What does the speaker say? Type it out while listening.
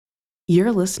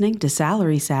You're listening to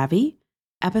Salary Savvy,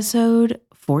 episode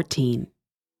 14.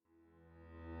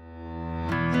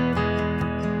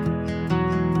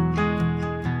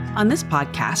 On this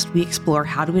podcast, we explore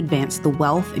how to advance the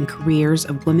wealth and careers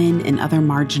of women and other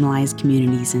marginalized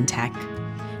communities in tech.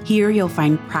 Here, you'll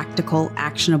find practical,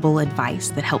 actionable advice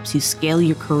that helps you scale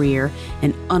your career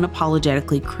and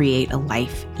unapologetically create a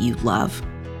life you love.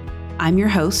 I'm your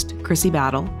host, Chrissy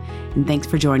Battle, and thanks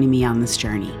for joining me on this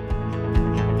journey.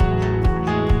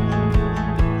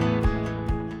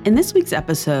 In this week's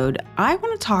episode, I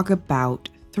want to talk about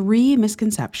 3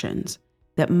 misconceptions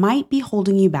that might be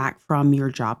holding you back from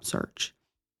your job search.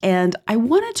 And I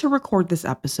wanted to record this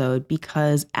episode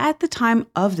because at the time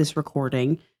of this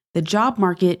recording, the job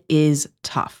market is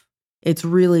tough. It's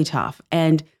really tough.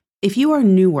 And if you are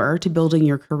newer to building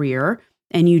your career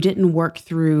and you didn't work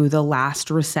through the last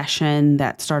recession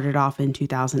that started off in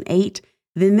 2008,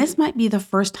 then this might be the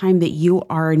first time that you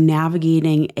are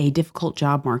navigating a difficult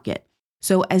job market.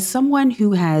 So as someone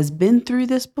who has been through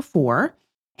this before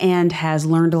and has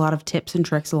learned a lot of tips and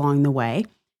tricks along the way,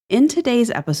 in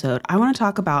today's episode, I want to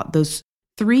talk about those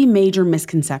 3 major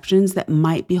misconceptions that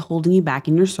might be holding you back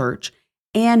in your search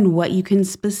and what you can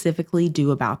specifically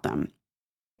do about them.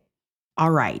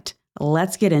 All right,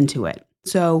 let's get into it.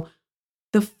 So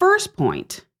the first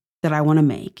point that I want to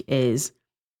make is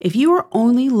if you are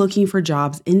only looking for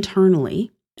jobs internally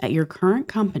at your current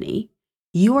company,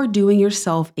 you are doing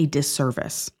yourself a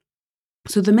disservice.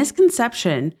 So the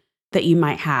misconception that you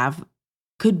might have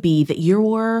could be that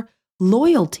your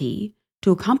loyalty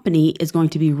to a company is going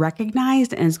to be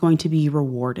recognized and is going to be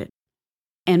rewarded.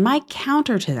 And my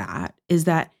counter to that is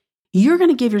that you're going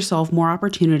to give yourself more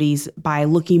opportunities by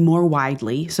looking more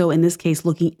widely. So in this case,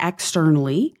 looking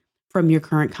externally from your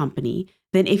current company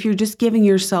than if you're just giving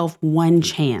yourself one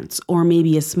chance or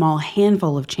maybe a small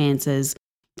handful of chances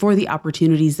for the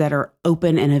opportunities that are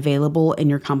open and available in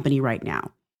your company right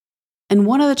now. And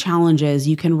one of the challenges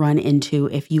you can run into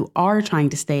if you are trying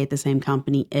to stay at the same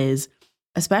company is,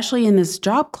 especially in this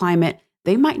job climate,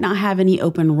 they might not have any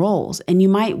open roles. And you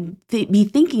might be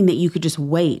thinking that you could just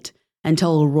wait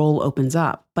until a role opens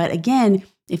up. But again,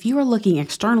 if you are looking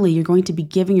externally, you're going to be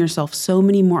giving yourself so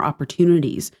many more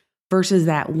opportunities versus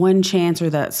that one chance or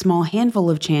that small handful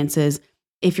of chances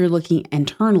if you're looking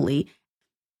internally.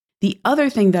 The other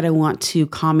thing that I want to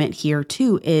comment here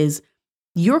too is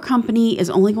your company is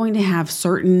only going to have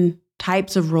certain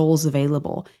types of roles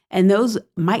available, and those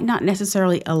might not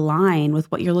necessarily align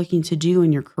with what you're looking to do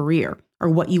in your career or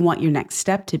what you want your next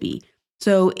step to be.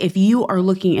 So if you are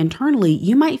looking internally,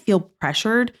 you might feel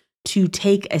pressured to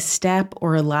take a step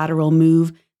or a lateral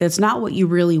move that's not what you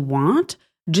really want,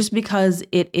 just because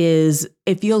it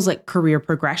feels like career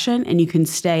progression and you can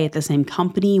stay at the same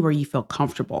company where you feel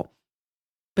comfortable.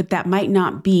 But that might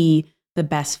not be the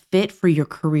best fit for your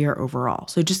career overall.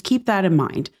 So just keep that in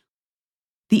mind.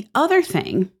 The other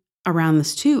thing around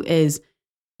this too is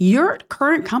your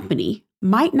current company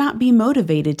might not be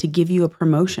motivated to give you a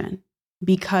promotion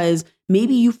because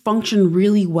maybe you function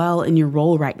really well in your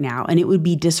role right now and it would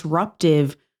be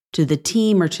disruptive to the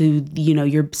team or to,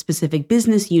 your specific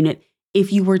business unit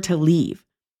if you were to leave.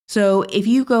 So if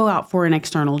you go out for an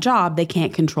external job, they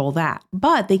can't control that,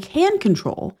 but they can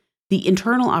control the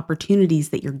internal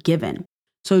opportunities that you're given.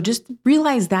 So just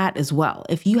realize that as well.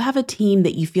 If you have a team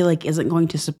that you feel like isn't going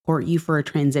to support you for a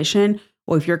transition,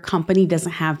 or if your company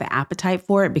doesn't have the appetite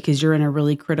for it because you're in a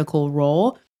really critical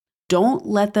role, don't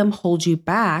let them hold you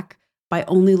back by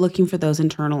only looking for those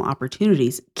internal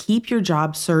opportunities. Keep your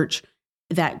job search,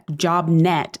 that job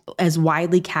net, as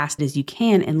widely cast as you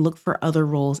can and look for other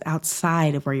roles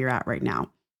outside of where you're at right now.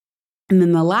 And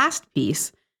then the last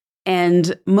piece,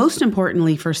 and most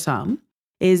importantly for some,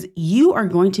 is you are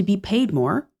going to be paid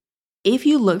more if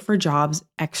you look for jobs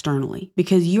externally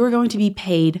because you are going to be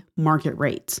paid market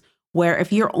rates. Where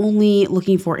if you're only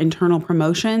looking for internal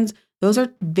promotions, those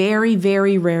are very,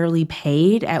 very rarely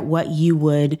paid at what you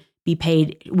would be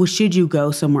paid should you go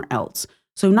somewhere else.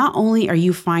 So not only are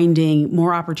you finding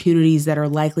more opportunities that are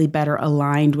likely better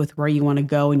aligned with where you want to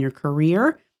go in your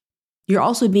career, you're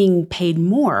also being paid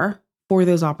more for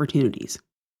those opportunities.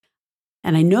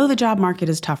 And I know the job market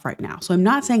is tough right now. So I'm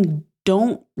not saying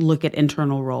don't look at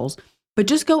internal roles, but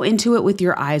just go into it with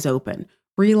your eyes open.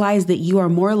 Realize that you are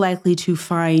more likely to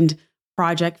find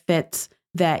project fits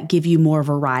that give you more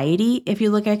variety. If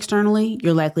you look externally,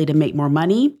 you're likely to make more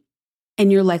money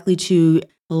and you're likely to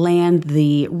land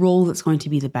the role that's going to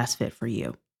be the best fit for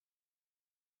you.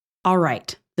 All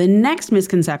right. The next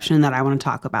misconception that I want to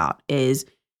talk about is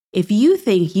if you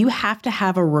think you have to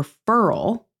have a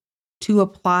referral to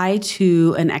apply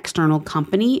to an external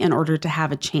company in order to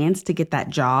have a chance to get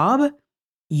that job,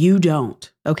 You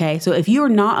don't. Okay. So if you're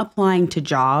not applying to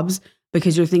jobs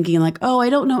because you're thinking like, oh, I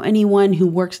don't know anyone who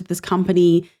works at this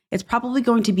company, it's probably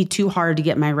going to be too hard to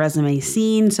get my resume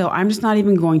seen. So I'm just not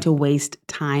even going to waste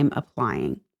time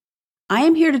applying. I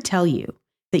am here to tell you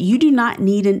that you do not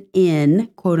need an in,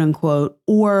 quote unquote,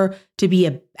 or to be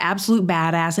an absolute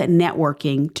badass at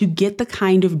networking to get the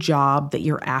kind of job that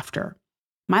you're after.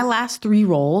 My last 3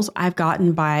 roles I've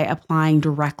gotten by applying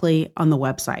directly on the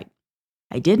website.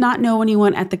 I did not know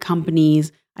anyone at the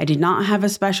companies. I did not have a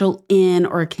special in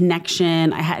or a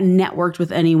connection. I hadn't networked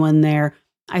with anyone there.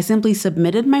 I simply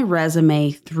submitted my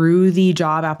resume through the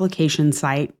job application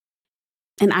site,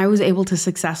 and I was able to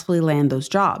successfully land those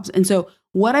jobs. And so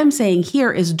what I'm saying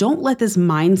here is don't let this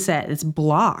mindset, this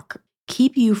block,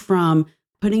 keep you from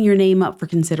putting your name up for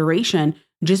consideration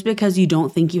just because you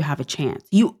don't think you have a chance.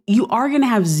 You are going to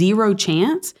have 0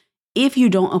 chance if you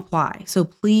don't apply. So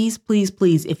please, please,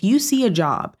 please, if you see a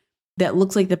job that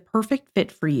looks like the perfect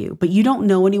fit for you, but you don't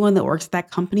know anyone that works at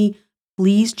that company,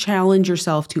 please challenge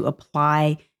yourself to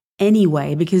apply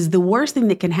anyway, because the worst thing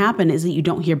that can happen is that you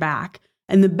don't hear back.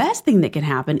 And the best thing that can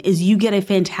happen is you get a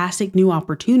fantastic new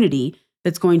opportunity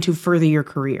that's going to further your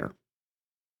career.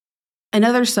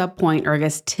 Another sub point, or I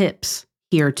guess tips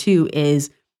here too, is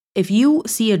if you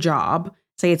see a job,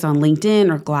 say it's on LinkedIn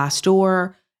or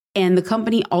Glassdoor, and the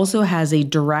company also has a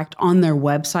direct on their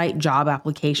website job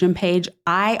application page,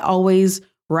 I always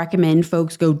recommend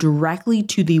folks go directly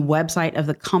to the website of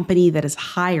the company that is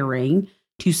hiring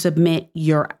to submit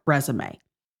your resume.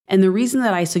 And the reason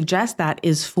that I suggest that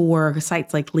is for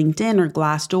sites like LinkedIn or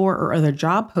Glassdoor or other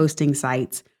job posting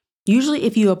sites. Usually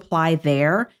if you apply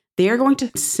there, they're going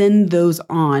to send those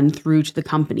on through to the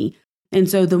company. And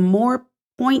so the more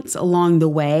points along the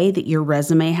way that your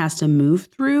resume has to move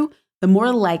through, the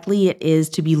more likely it is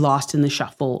to be lost in the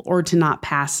shuffle or to not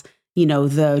pass,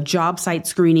 the job site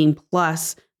screening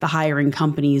plus the hiring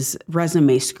company's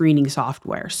resume screening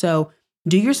software. So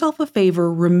do yourself a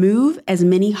favor, remove as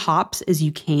many hops as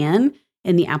you can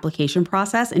in the application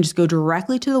process and just go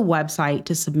directly to the website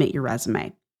to submit your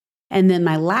resume. And then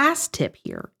my last tip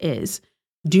here is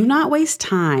do not waste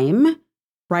time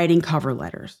writing cover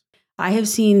letters. I have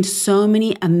seen so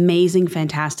many amazing,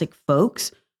 fantastic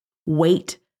folks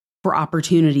wait for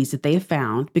opportunities that they have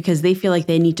found because they feel like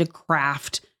they need to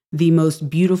craft the most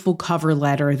beautiful cover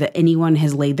letter that anyone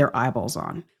has laid their eyeballs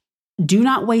on. Do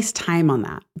not waste time on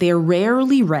that. They are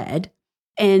rarely read.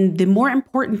 And the more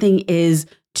important thing is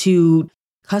to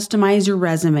customize your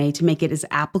resume to make it as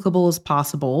applicable as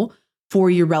possible for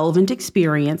your relevant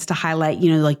experience, to highlight,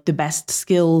 like the best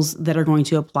skills that are going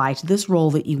to apply to this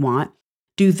role that you want.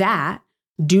 Do that.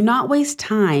 Do not waste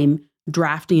time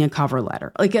drafting a cover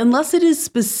letter, unless it is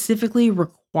specifically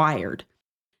required.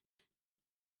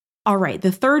 All right,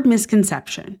 the third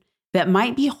misconception that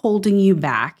might be holding you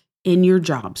back in your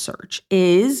job search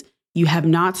is you have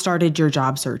not started your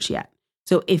job search yet.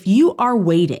 So if you are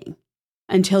waiting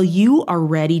until you are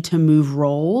ready to move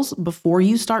roles before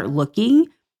you start looking,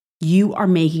 you are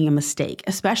making a mistake,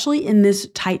 especially in this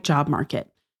tight job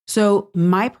market. So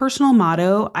my personal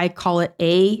motto, I call it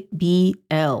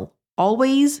ABL,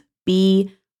 always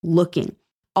be looking.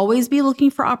 Always be looking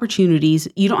for opportunities.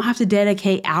 You don't have to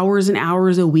dedicate hours and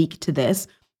hours a week to this,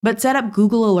 but set up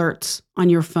Google alerts on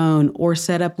your phone or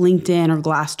set up LinkedIn or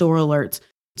Glassdoor alerts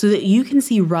so that you can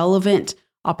see relevant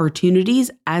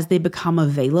opportunities as they become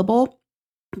available.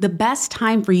 The best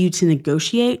time for you to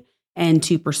negotiate and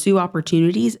to pursue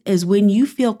opportunities is when you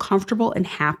feel comfortable and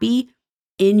happy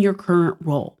in your current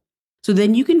role. So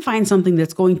then you can find something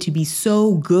that's going to be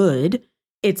so good,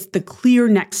 it's the clear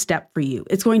next step for you.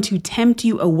 It's going to tempt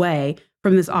you away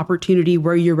from this opportunity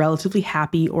where you're relatively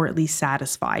happy or at least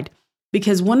satisfied.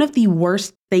 Because one of the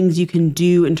worst things you can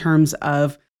do in terms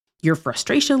of your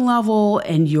frustration level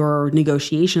and your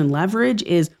negotiation leverage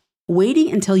is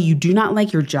waiting until you do not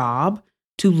like your job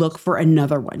to look for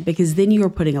another one, because then you are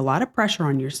putting a lot of pressure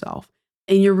on yourself.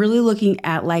 And you're really looking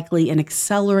at likely an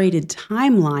accelerated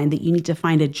timeline that you need to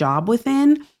find a job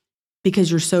within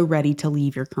because you're so ready to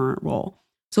leave your current role.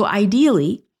 So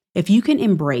ideally, if you can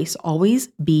embrace always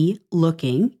be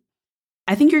looking,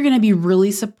 I think you're going to be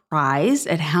really surprised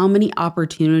at how many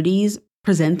opportunities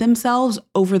present themselves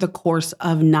over the course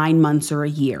of 9 months or a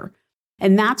year.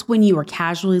 And that's when you are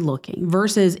casually looking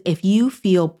versus if you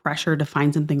feel pressure to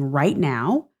find something right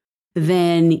now,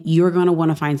 then you're going to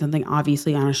want to find something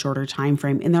obviously on a shorter time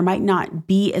frame. And there might not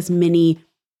be as many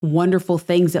wonderful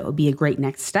things that would be a great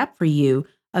next step for you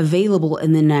available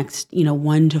in the next,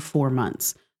 1 to 4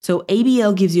 months. So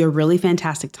ABL gives you a really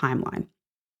fantastic timeline.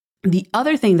 The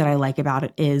other thing that I like about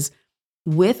it is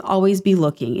with always be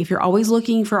looking, if you're always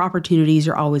looking for opportunities,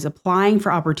 you're always applying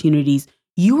for opportunities,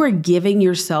 you are giving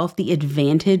yourself the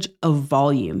advantage of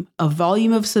volume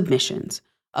of submissions,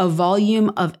 a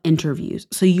volume of interviews.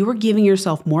 So you are giving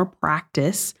yourself more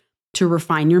practice to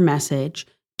refine your message,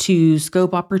 to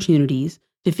scope opportunities,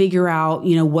 to figure out,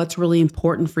 what's really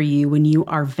important for you when you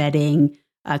are vetting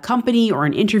a company or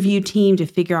an interview team, to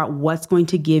figure out what's going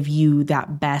to give you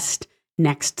that best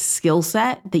next skill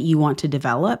set that you want to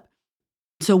develop.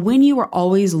 So when you are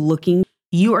always looking,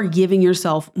 you are giving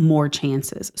yourself more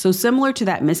chances. So similar to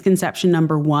that misconception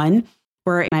number 1,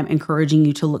 where I'm encouraging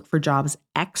you to look for jobs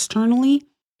externally,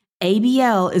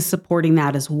 ABL is supporting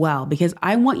that as well, because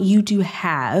I want you to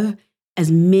have as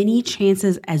many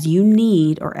chances as you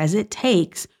need or as it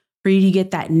takes for you to get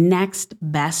that next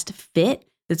best fit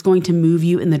that's going to move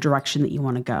you in the direction that you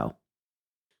want to go.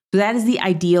 So that is the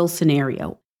ideal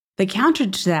scenario. The counter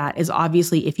to that is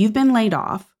obviously if you've been laid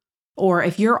off, or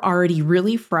if you're already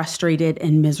really frustrated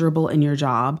and miserable in your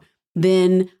job,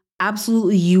 then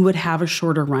absolutely you would have a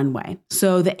shorter runway.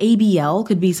 So the ABL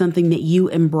could be something that you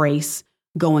embrace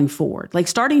going forward. Like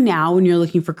starting now when you're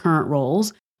looking for current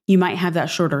roles, you might have that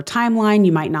shorter timeline.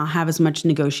 You might not have as much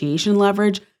negotiation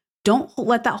leverage. Don't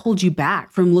let that hold you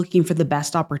back from looking for the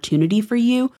best opportunity for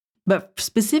you. But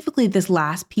specifically, this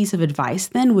last piece of advice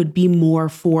then would be more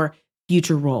for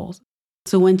future roles.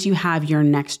 So once you have your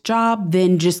next job,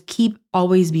 then just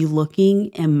always be looking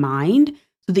in mind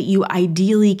so that you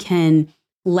ideally can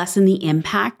lessen the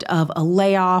impact of a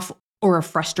layoff or a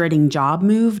frustrating job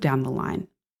move down the line.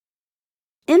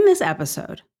 In this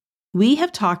episode, we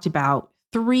have talked about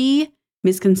 3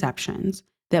 misconceptions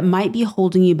that might be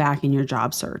holding you back in your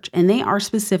job search. And they are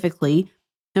specifically,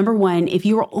 number 1, if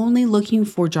you are only looking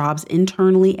for jobs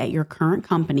internally at your current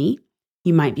company,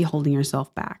 you might be holding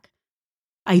yourself back.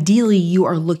 Ideally, you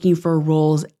are looking for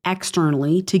roles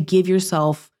externally to give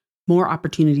yourself more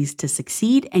opportunities to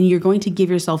succeed, and you're going to give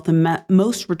yourself the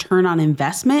most return on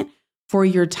investment for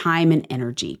your time and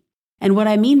energy. And what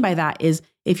I mean by that is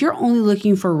if you're only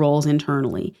looking for roles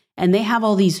internally and they have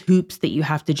all these hoops that you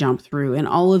have to jump through and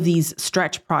all of these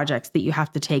stretch projects that you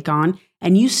have to take on,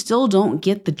 and you still don't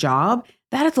get the job,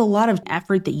 that is a lot of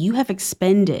effort that you have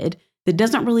expended that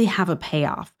doesn't really have a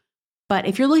payoff. But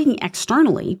if you're looking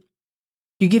externally,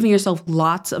 you're giving yourself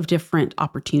lots of different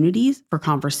opportunities for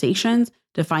conversations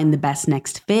to find the best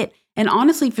next fit. And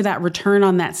honestly, for that return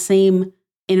on that same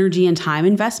energy and time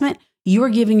investment, you are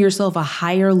giving yourself a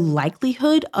higher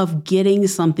likelihood of getting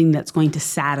something that's going to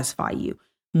satisfy you.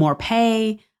 More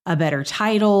pay, a better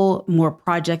title, more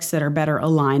projects that are better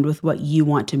aligned with what you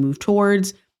want to move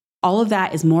towards. All of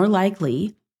that is more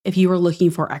likely if you are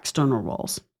looking for external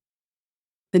roles.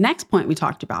 The next point we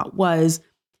talked about was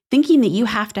thinking that you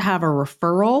have to have a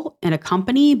referral in a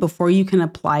company before you can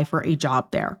apply for a job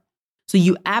there. So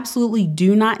you absolutely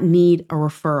do not need a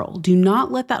referral. Do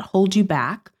not let that hold you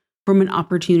back from an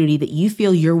opportunity that you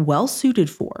feel you're well suited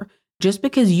for just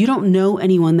because you don't know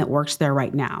anyone that works there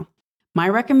right now. My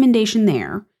recommendation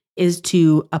there is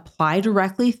to apply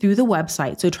directly through the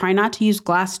website. So try not to use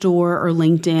Glassdoor or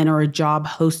LinkedIn or a job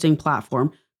hosting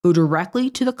platform. Go directly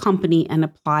to the company and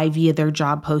apply via their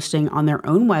job posting on their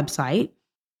own website.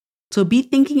 So be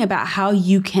thinking about how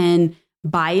you can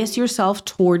bias yourself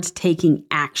towards taking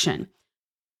action.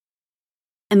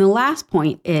 And the last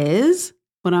point is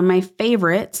one of my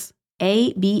favorites,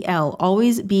 ABL,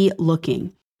 always be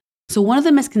looking. So one of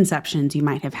the misconceptions you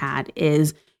might have had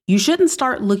is you shouldn't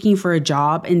start looking for a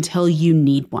job until you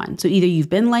need one. So either you've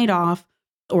been laid off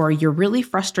or you're really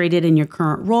frustrated in your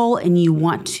current role and you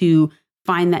want to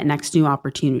find that next new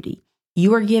opportunity.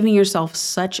 You are giving yourself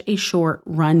such a short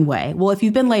runway. Well, if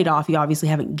you've been laid off, you obviously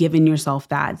haven't given yourself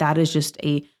that. That is just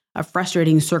a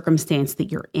frustrating circumstance that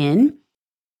you're in.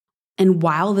 And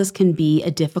while this can be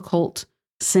a difficult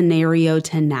scenario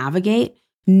to navigate,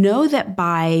 know that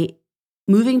by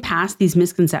moving past these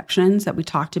misconceptions that we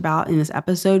talked about in this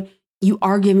episode, you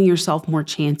are giving yourself more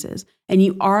chances and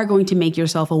you are going to make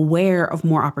yourself aware of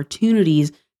more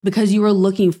opportunities because you are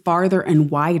looking farther and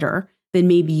wider than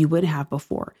maybe you would have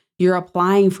before. You're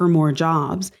applying for more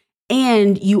jobs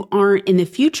and you aren't in the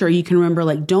future. You can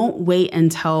remember, don't wait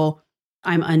until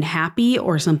I'm unhappy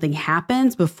or something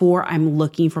happens before I'm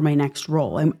looking for my next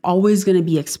role. I'm always going to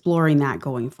be exploring that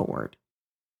going forward.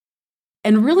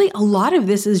 And really, a lot of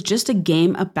this is just a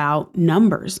game about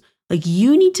numbers.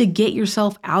 You need to get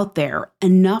yourself out there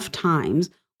enough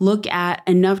times, look at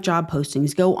enough job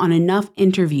postings, go on enough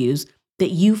interviews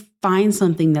that you find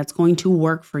something that's going to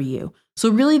work for you. So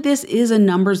really, this is a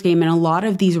numbers game. And a lot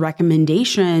of these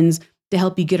recommendations to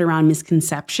help you get around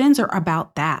misconceptions are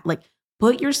about that.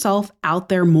 Put yourself out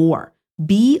there more.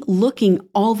 Be looking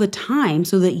all the time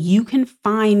so that you can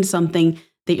find something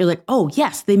that you're like, oh,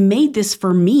 yes, they made this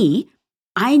for me.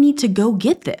 I need to go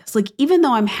get this. Like, even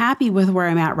though I'm happy with where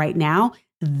I'm at right now,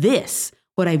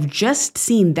 what I've just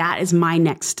seen, that is my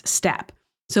next step.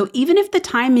 So even if the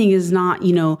timing is not,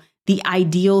 the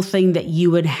ideal thing that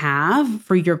you would have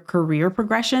for your career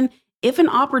progression, if an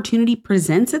opportunity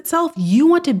presents itself, you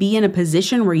want to be in a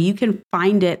position where you can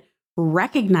find it,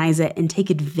 recognize it, and take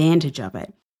advantage of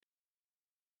it.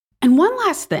 And one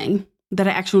last thing that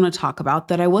I actually want to talk about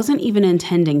that I wasn't even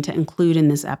intending to include in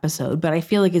this episode, but I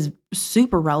feel like is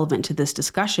super relevant to this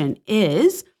discussion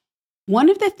is one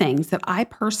of the things that I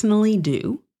personally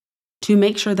do to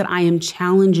make sure that I am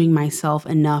challenging myself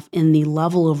enough in the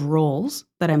level of roles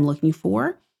that I'm looking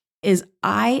for is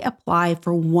I apply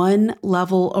for one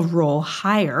level of role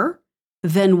higher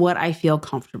than what I feel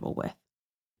comfortable with.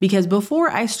 Because before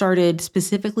I started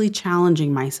specifically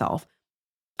challenging myself,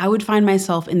 I would find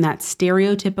myself in that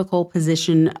stereotypical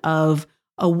position of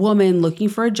a woman looking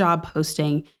for a job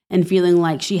posting and feeling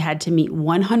like she had to meet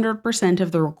 100%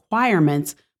 of the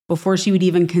requirements before she would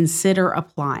even consider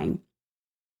applying.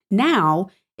 Now,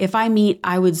 if I meet,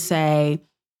 I would say,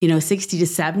 60 to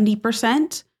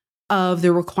 70% of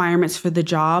the requirements for the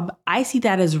job, I see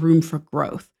that as room for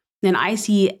growth. And I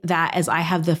see that as I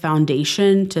have the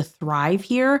foundation to thrive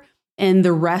here. And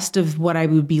the rest of what I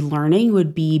would be learning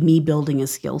would be me building a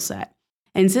skill set.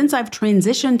 And since I've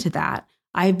transitioned to that,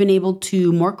 I've been able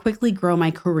to more quickly grow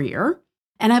my career.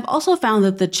 And I've also found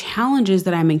that the challenges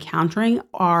that I'm encountering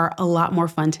are a lot more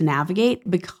fun to navigate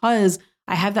because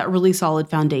I have that really solid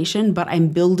foundation, but I'm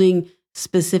building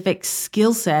specific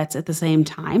skill sets at the same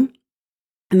time.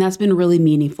 And that's been really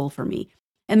meaningful for me.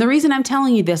 And the reason I'm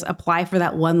telling you this, apply for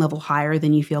that one level higher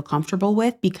than you feel comfortable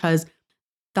with, because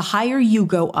the higher you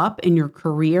go up in your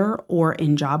career or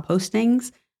in job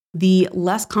postings, the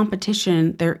less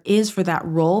competition there is for that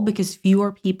role because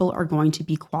fewer people are going to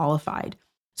be qualified.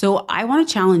 So I want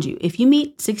to challenge you. If you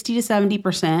meet 60 to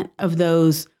 70% of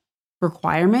those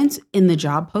requirements in the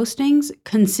job postings,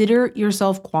 consider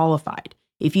yourself qualified.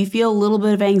 If you feel a little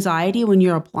bit of anxiety when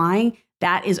you're applying,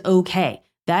 that is okay.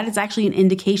 That is actually an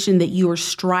indication that you are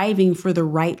striving for the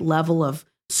right level of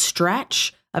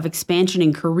stretch, of expansion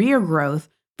and career growth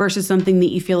versus something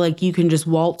that you feel like you can just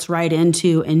waltz right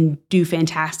into and do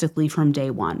fantastically from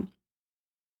day one.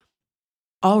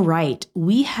 All right,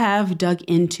 we have dug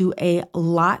into a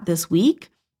lot this week.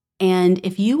 And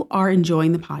if you are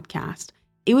enjoying the podcast,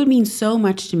 it would mean so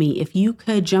much to me if you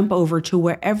could jump over to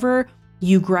wherever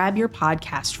you grab your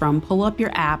podcast from, pull up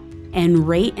your app, and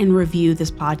rate and review this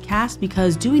podcast,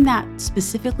 because doing that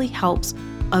specifically helps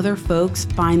other folks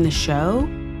find the show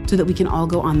so that we can all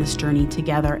go on this journey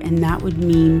together. And that would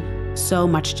mean so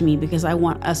much to me because I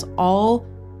want us all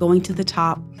going to the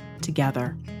top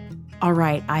together. All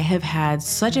right, I have had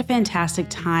such a fantastic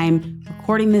time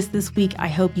recording this week. I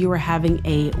hope you are having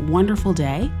a wonderful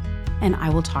day, and I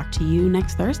will talk to you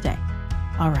next Thursday.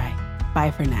 All right,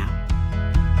 bye for now.